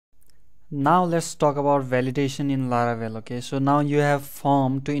Now let's talk about validation in Laravel. Okay, so now you have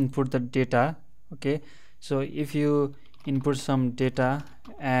form to input the data. Okay, so if you input some data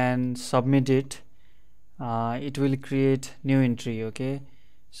and submit it, it will create new entry. Okay,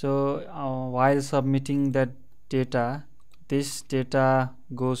 so while submitting that data, this data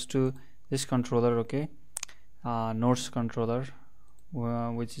goes to this controller. Okay, nodes controller,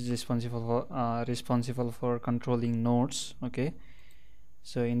 which is responsible for controlling nodes. Okay,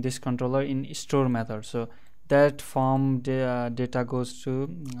 so in this controller in store method, so that form data goes to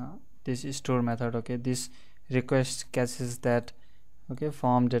this store method. Okay, this request catches that, okay,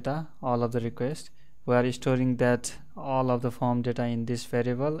 form data, all of the request. We are storing that all of the form data in this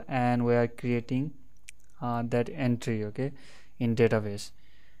variable, and we are creating that entry, okay, in database.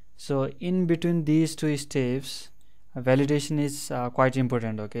 So in between these two steps, validation is quite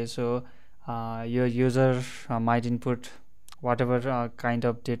important. Okay, so your user might input whatever kind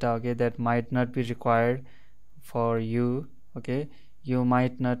of data, okay, that might not be required for you. Okay, you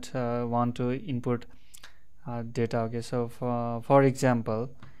might not want to input data. Okay, so for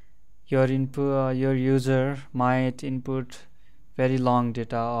example, your user might input very long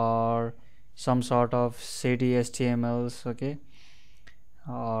data or some sort of shady HTMLs. Okay,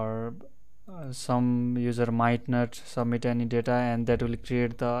 or some user might not submit any data, and that will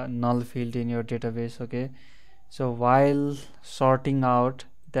create the null field in your database. Okay, so while sorting out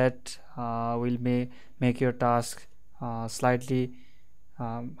that will make your task slightly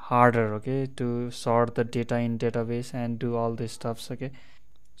harder, okay, to sort the data in database and do all these stuffs. Okay,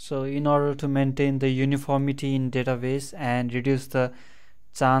 so in order to maintain the uniformity in database and reduce the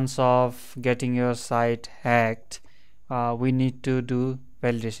chance of getting your site hacked, we need to do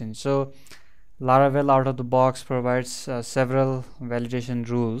validation. So Laravel out of the box provides several validation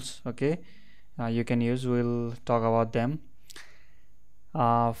rules. Okay, you can use. We'll talk about them.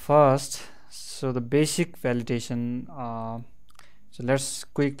 First, so the basic validation. So let's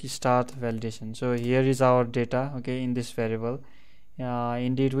quick start validation. So here is our data, okay, in this variable.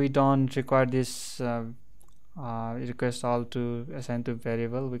 Indeed, we don't require this request all to assign to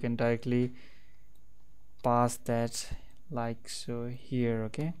variable. We can directly pass that like so here.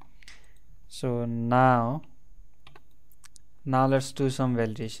 Okay, so now let's do some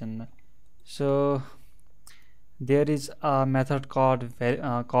validation. So there is a method called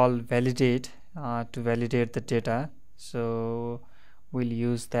validate to validate the data. So we'll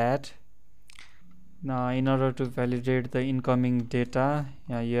use that. Now in order to validate the incoming data,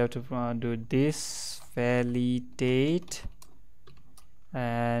 you have to do this validate,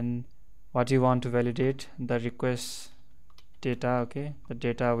 and what you want to validate, the request data, okay, the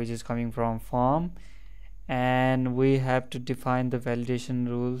data which is coming from form, and we have to define the validation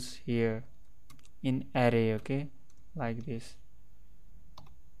rules here in array. Okay, like this.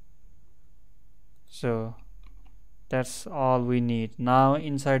 So that's all we need. Now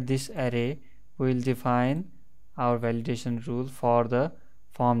inside this array we will define our validation rule for the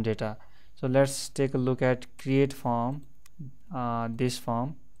form data. So let's take a look at create form. This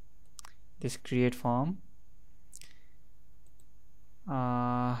create form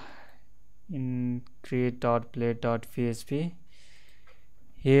in create.plate.php.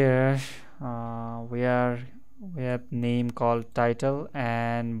 Here we have name called title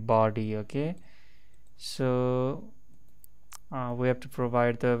and body. Okay, so we have to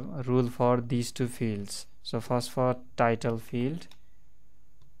provide the rule for these two fields. So first, for title field,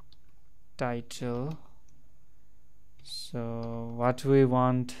 title, so what we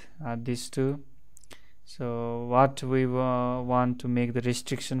want are these two. So what we want to make the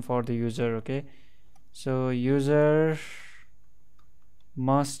restriction for the user. Okay, so user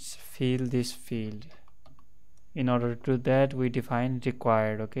must fill this field. In order to do that, we define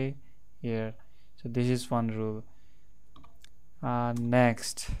required. Okay, here. So this is one rule.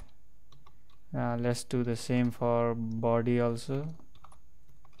 Next, let's do the same for body also.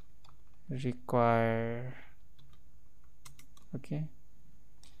 Require. Okay,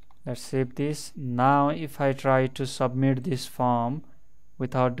 let's save this. Now if I try to submit this form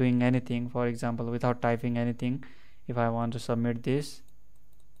without doing anything, for example without typing anything, if I want to submit this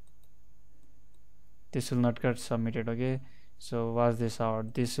will not get submitted. Okay, so what's this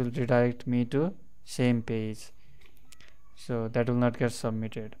out? This will redirect me to same page, so that will not get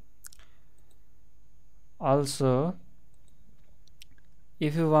submitted. Also,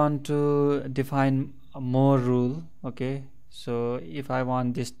 if you want to define more rule, okay, so if I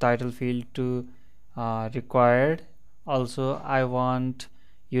want this title field to required, also I want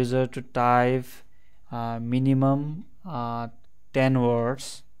user to type minimum 10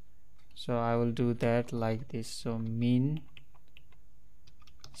 words. So I will do that like this. So min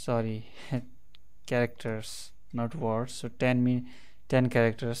sorry, characters, not words. So 10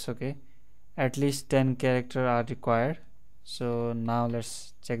 characters, okay, at least 10 characters are required. So now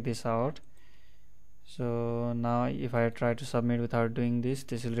let's check this out. So now if I try to submit without doing this,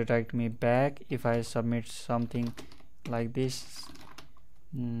 this will redirect me back. If I submit something like this,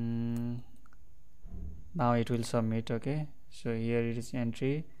 now it will submit. Okay, so here it is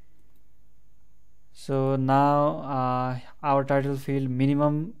entry. So now our title field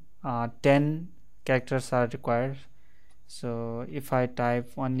minimum 10 characters are required. So if I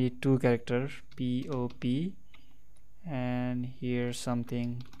type only 2 characters, POP, and here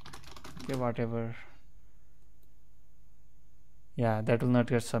something, okay, whatever, yeah, that will not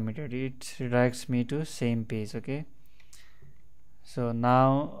get submitted. It redirects me to same page. Okay, so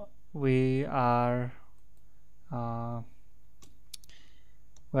now we are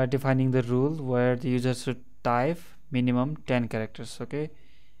defining the rule where the user should type minimum 10 characters. Okay,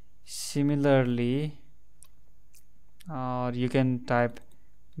 similarly, or you can type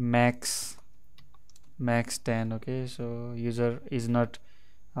max 10. Okay, so user is not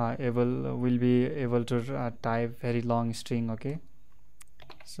will be able to type very long string. Okay,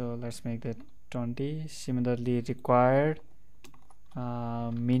 so let's make that 20. Similarly, required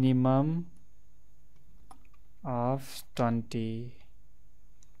minimum of 20.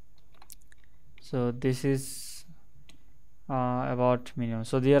 So this is about minimum.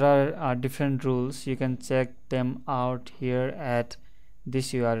 So there are different rules. You can check them out here at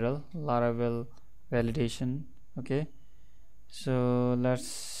this URL, Laravel validation. Okay, so let's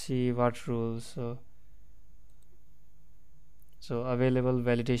see what rules. So available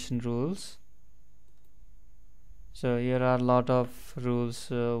validation rules. So here are a lot of rules.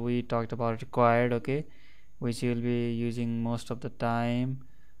 We talked about required, okay, which you will be using most of the time.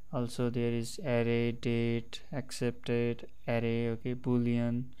 Also there is array, date, accepted, array, okay,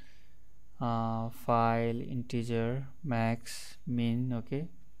 boolean, file, integer, max, min. Okay,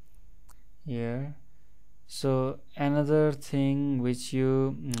 here. So another thing which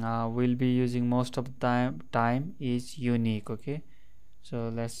you will be using most of the time is unique. Okay,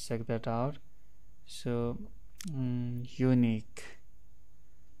 so let's check that out. So unique.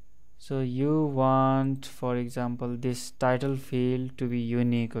 So you want, for example, this title field to be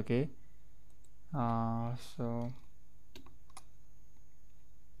unique. Okay,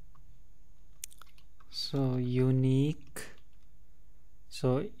 so unique,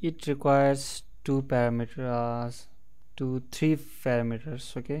 so it requires three parameters.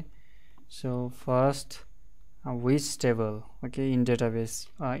 Okay, so first, which table, okay, in database,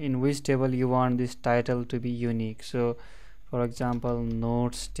 in which table you want this title to be unique. So for example,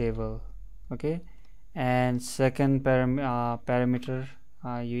 notes table. Okay, and second parameter,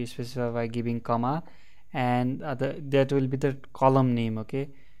 you specify by giving comma, and that will be the column name. Okay,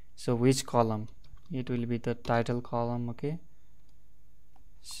 so which column, it will be the title column. Okay,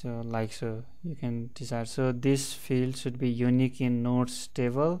 so like so you can decide. So this field should be unique in notes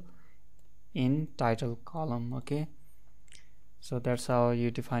table in title column. Okay, so that's how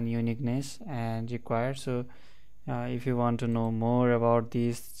you define uniqueness and required. So if you want to know more about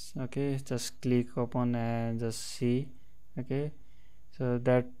these, okay, just click upon and just see. Okay, so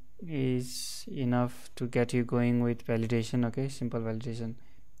that is enough to get you going with validation. Okay, simple validation.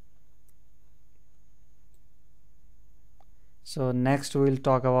 So next we will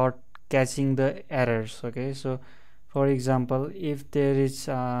talk about catching the errors. Okay, so for example, if there is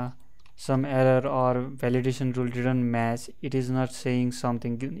some error or validation rule didn't match, it is not saying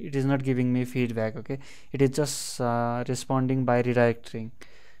something, it is not giving me feedback. Okay, it is just responding by redirecting.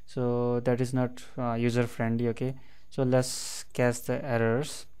 So that is not user friendly. Okay, so let's catch the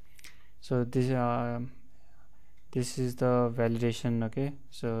errors. So this is the validation. Okay,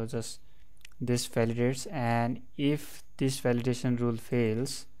 so just this validates, and if this validation rule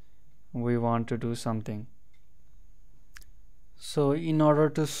fails, we want to do something. So in order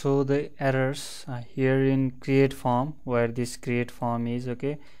to show the errors, here in create form, where this create form is,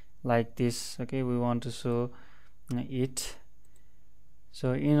 okay, like this, okay, we want to show it.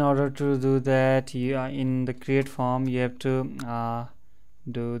 So in order to do that, you in the create form, you have to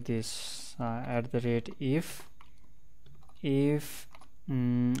do this @if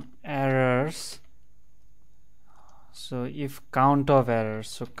errors. So if count of errors,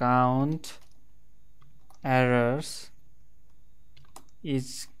 so count errors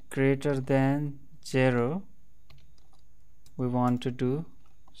is greater than 0, we want to do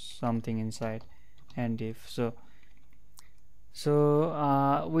something inside. And if so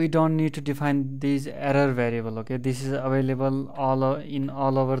we don't need to define this error variable. Okay, this is available all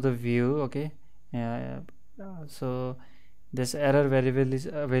over the view. Okay, so this error variable is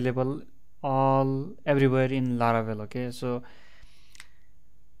available everywhere in Laravel. Okay, so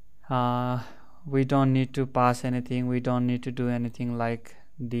we don't need to pass anything, we don't need to do anything like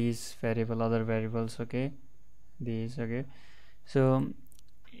these other variables. Okay, these. Okay, so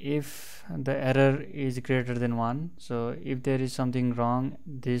if the error is greater than 1, so if there is something wrong,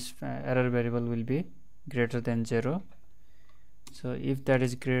 this error variable will be greater than 0. So if that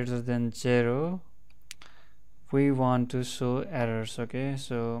is greater than 0, we want to show errors. Okay,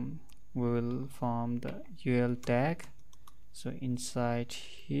 so we will form the ul tag. So inside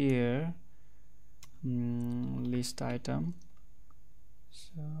here, list item,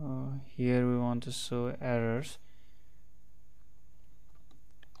 so here we want to show errors.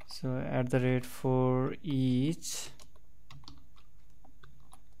 So at the rate for each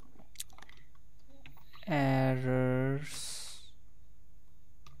errors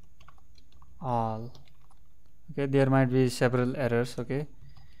all. Okay, there might be several errors. Okay,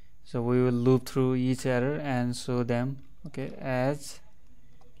 so we will loop through each error and show them, okay, as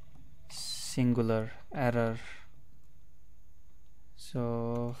singular error.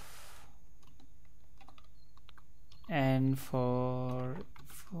 So and for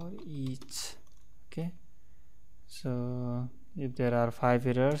each. Okay, so if there are 5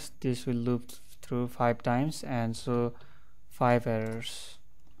 errors, this will loop through 5 times and so 5 errors.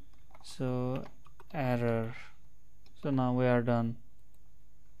 So error. So now we are done.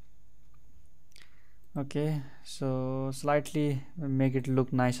 Okay, so slightly make it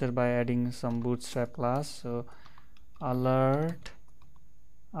look nicer by adding some bootstrap class. So alert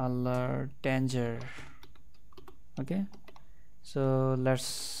danger. Okay, so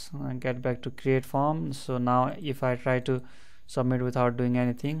let's get back to create form. So now if I try to submit without doing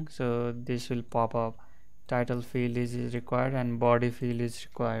anything, so this will pop up, title field is required and body field is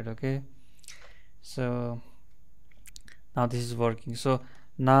required. Okay, so now this is working. So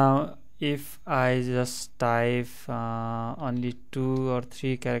now if I just type only 2 or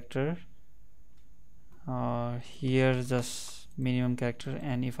 3 character, here just minimum character,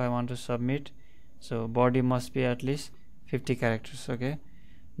 and if I want to submit, so body must be at least 50 characters. Okay,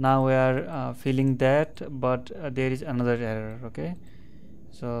 now we are filling that, but there is another error. Okay,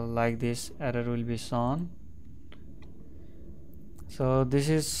 so like this error will be shown. So this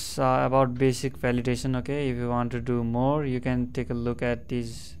is about basic validation. Okay, if you want to do more, you can take a look at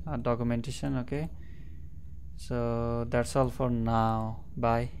this documentation. Okay, so that's all for now.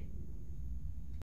 Bye.